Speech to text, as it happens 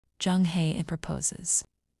Jung Hae In proposes.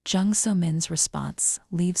 Jung So Min's response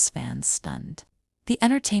leaves fans stunned. The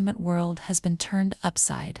entertainment world has been turned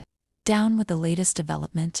upside down with the latest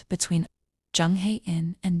development between Jung Hae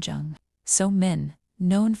In and Jung So Min,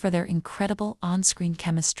 known for their incredible on-screen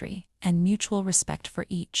chemistry and mutual respect for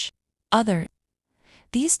each other.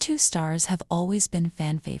 These two stars have always been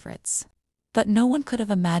fan favorites. But no one could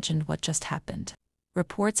have imagined what just happened.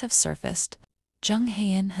 Reports have surfaced. Jung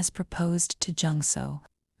Hae In has proposed to Jung So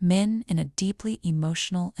Min in a deeply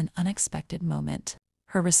emotional and unexpected moment.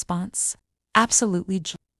 Her response? Absolutely.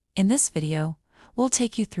 In this video, we'll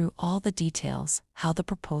take you through all the details, how the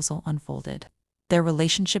proposal unfolded, their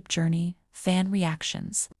relationship journey, fan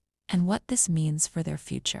reactions, and what this means for their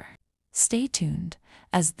future. Stay tuned,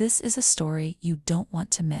 as this is a story you don't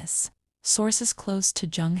want to miss. Sources close to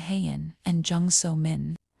Jung Hae In and Jung So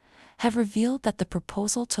Min have revealed that the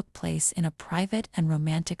proposal took place in a private and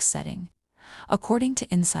romantic setting. According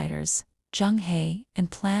to insiders, Jung Hae In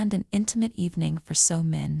planned an intimate evening for So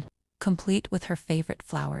Min, complete with her favorite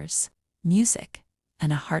flowers, music,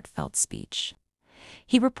 and a heartfelt speech.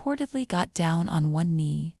 He reportedly got down on one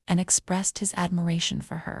knee and expressed his admiration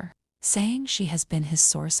for her, saying she has been his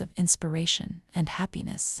source of inspiration and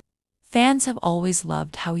happiness. Fans have always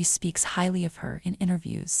loved how he speaks highly of her in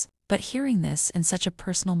interviews, but hearing this in such a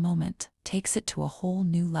personal moment takes it to a whole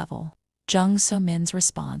new level. Jung So Min's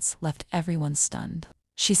response left everyone stunned.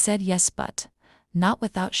 She said yes, but not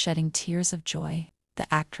without shedding tears of joy.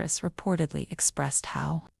 The actress reportedly expressed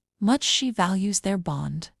how much she values their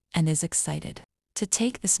bond and is excited to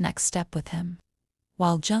take this next step with him.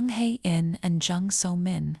 While Jung Hae In and Jung So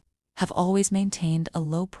Min have always maintained a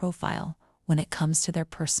low profile when it comes to their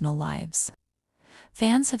personal lives,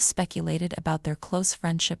 fans have speculated about their close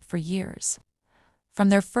friendship for years. From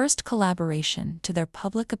their first collaboration to their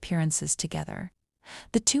public appearances together,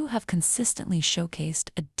 the two have consistently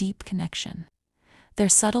showcased a deep connection. Their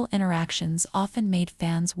subtle interactions often made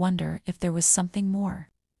fans wonder if there was something more.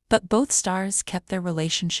 But both stars kept their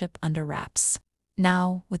relationship under wraps.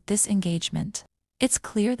 Now, with this engagement, it's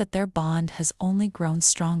clear that their bond has only grown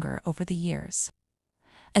stronger over the years.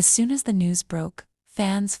 As soon as the news broke,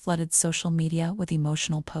 fans flooded social media with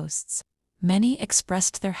emotional posts. Many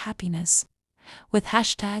expressed their happiness, with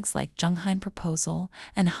hashtags like Jung Hae In proposal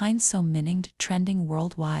and Jung So Min trending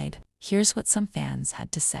worldwide. Here's what some fans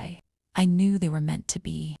had to say. I knew they were meant to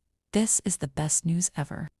be. This is the best news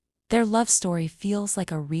ever. Their love story feels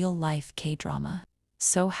like a real-life K-drama.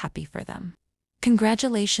 So happy for them.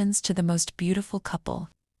 Congratulations to the most beautiful couple.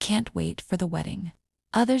 Can't wait for the wedding.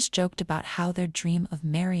 Others joked about how their dream of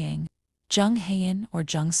marrying Jung Hae In or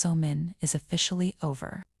Jung So Min is officially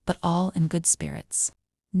over, but all in good spirits.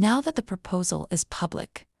 Now that the proposal is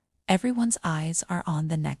public, everyone's eyes are on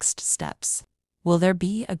the next steps. Will there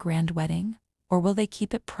be a grand wedding, or will they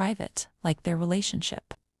keep it private, like their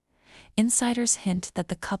relationship? Insiders hint that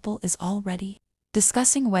the couple is already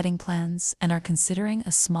discussing wedding plans and are considering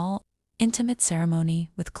a small, intimate ceremony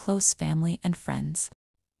with close family and friends.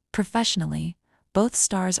 Professionally, both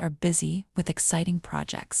stars are busy with exciting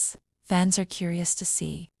projects. Fans are curious to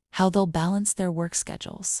see how they'll balance their work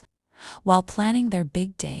schedules while planning their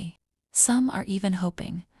big day. Some are even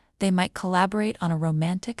hoping they might collaborate on a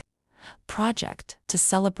romantic project to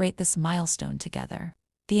celebrate this milestone together.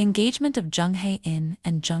 The engagement of Jung Hae In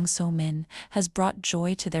and Jung So Min has brought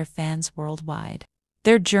joy to their fans worldwide.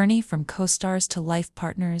 Their journey from co-stars to life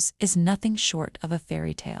partners is nothing short of a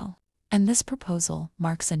fairy tale, and this proposal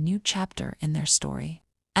marks a new chapter in their story.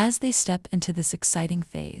 As they step into this exciting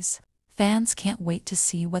phase, fans can't wait to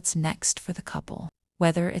see what's next for the couple.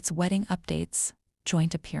 Whether it's wedding updates,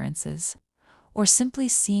 joint appearances, or simply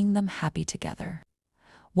seeing them happy together.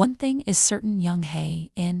 One thing is certain: Jung Hae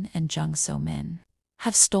In and Jung So Min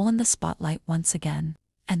have stolen the spotlight once again,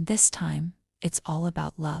 and this time, it's all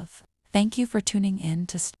about love. Thank you for tuning in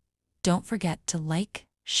to Don't forget to like,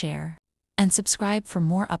 share, and subscribe for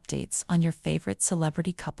more updates on your favorite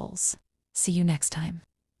celebrity couples. See you next time.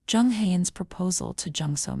 Jung Hae In's proposal to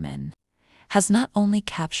Jung So Min has not only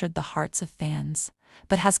captured the hearts of fans,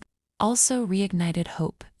 but has also reignited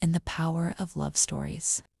hope in the power of love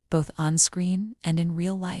stories, both on-screen and in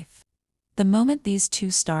real life. The moment these two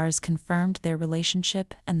stars confirmed their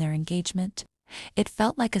relationship and their engagement, it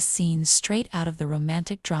felt like a scene straight out of the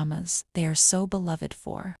romantic dramas they are so beloved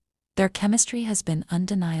for. Their chemistry has been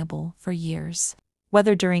undeniable for years.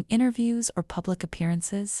 Whether during interviews or public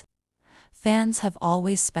appearances, fans have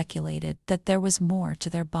always speculated that there was more to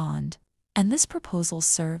their bond. And this proposal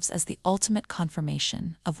serves as the ultimate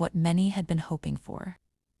confirmation of what many had been hoping for.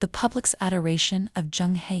 The public's adoration of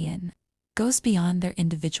Jung Hae In goes beyond their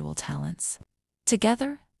individual talents.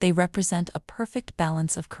 Together, They represent a perfect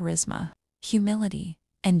balance of charisma, humility,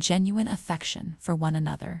 and genuine affection for one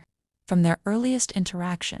another. From their earliest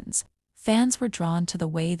interactions, fans were drawn to the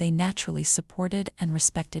way they naturally supported and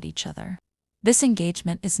respected each other. This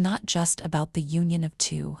engagement is not just about the union of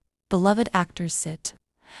two beloved actors,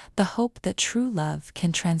 the hope that true love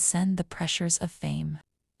can transcend the pressures of fame.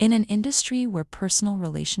 In an industry where personal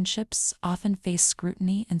relationships often face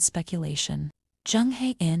scrutiny and speculation, Jung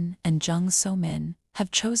Hae In and Jung So Min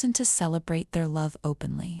have chosen to celebrate their love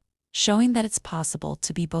openly, showing that it's possible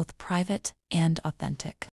to be both private and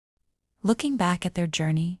authentic. Looking back at their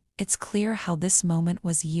journey, it's clear how this moment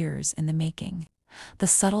was years in the making. The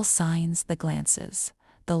subtle signs, the glances,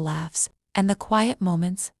 the laughs, and the quiet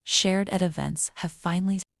moments shared at events have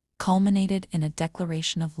finally culminated in a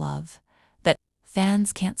declaration of love that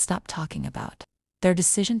fans can't stop talking about. Their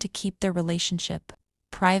decision to keep their relationship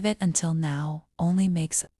private until now only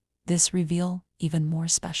makes this reveal even more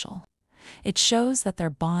special. It shows that their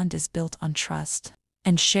bond is built on trust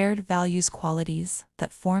and shared values, qualities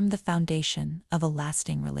that form the foundation of a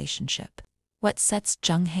lasting relationship. What sets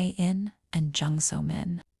Jung Hae In and Jung So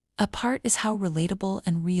Min apart is how relatable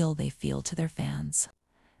and real they feel to their fans.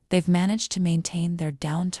 They've managed to maintain their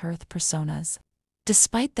down-to-earth personas.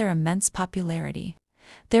 Despite their immense popularity,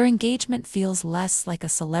 their engagement feels less like a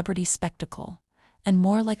celebrity spectacle and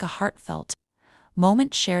more like a heartfelt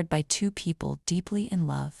moment shared by two people deeply in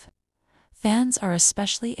love. Fans are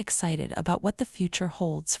especially excited about what the future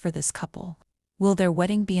holds for this couple. Will their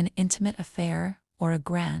wedding be an intimate affair or a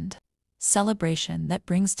grand celebration that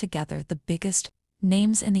brings together the biggest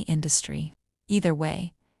names in the industry? Either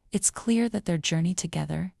way, it's clear that their journey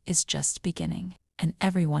together is just beginning, and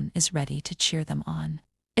everyone is ready to cheer them on.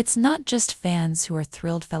 It's not just fans who are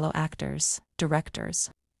thrilled. Fellow actors, directors,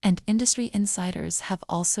 and industry insiders have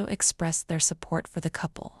also expressed their support for the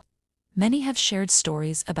couple. Many have shared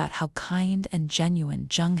stories about how kind and genuine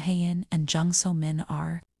Jung Hae In and Jung So Min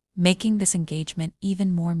are, making this engagement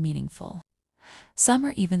even more meaningful. Some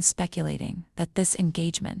are even speculating that this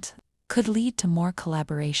engagement could lead to more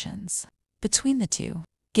collaborations between the two,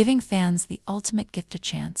 giving fans the ultimate gift: a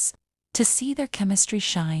chance to see their chemistry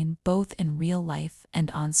shine both in real life and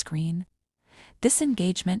on screen. This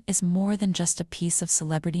engagement is more than just a piece of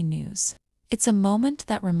celebrity news. It's a moment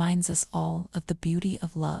that reminds us all of the beauty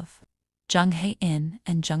of love. Jung Hae In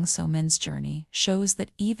and Jung So Min's journey shows that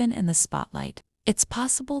even in the spotlight, it's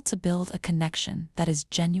possible to build a connection that is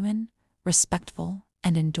genuine, respectful,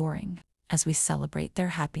 and enduring. As we celebrate their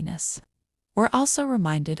happiness, we're also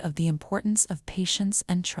reminded of the importance of patience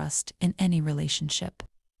and trust in any relationship.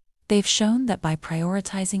 They've shown that by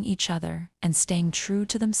prioritizing each other and staying true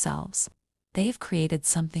to themselves, they've created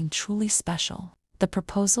something truly special. The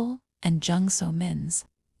proposal and Jung So Min's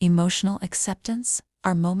emotional acceptance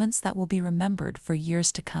are moments that will be remembered for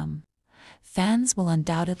years to come. Fans will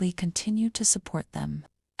undoubtedly continue to support them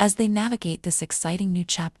as they navigate this exciting new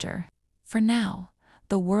chapter. For now,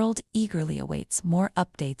 the world eagerly awaits more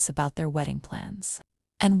updates about their wedding plans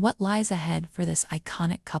and what lies ahead for this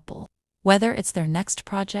iconic couple. Whether it's their next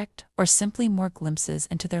project or simply more glimpses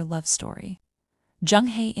into their love story, Jung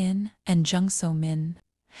Hae In and Jung So Min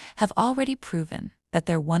have already proven that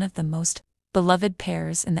they're one of the most beloved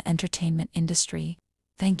pairs in the entertainment industry.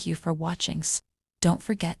 Thank you for watching. Don't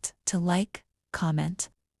forget to like, comment,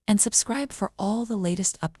 and subscribe for all the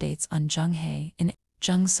latest updates on Jung Hae In,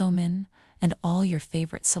 Jung So Min, and all your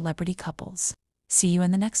favorite celebrity couples. See you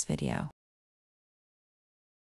in the next video.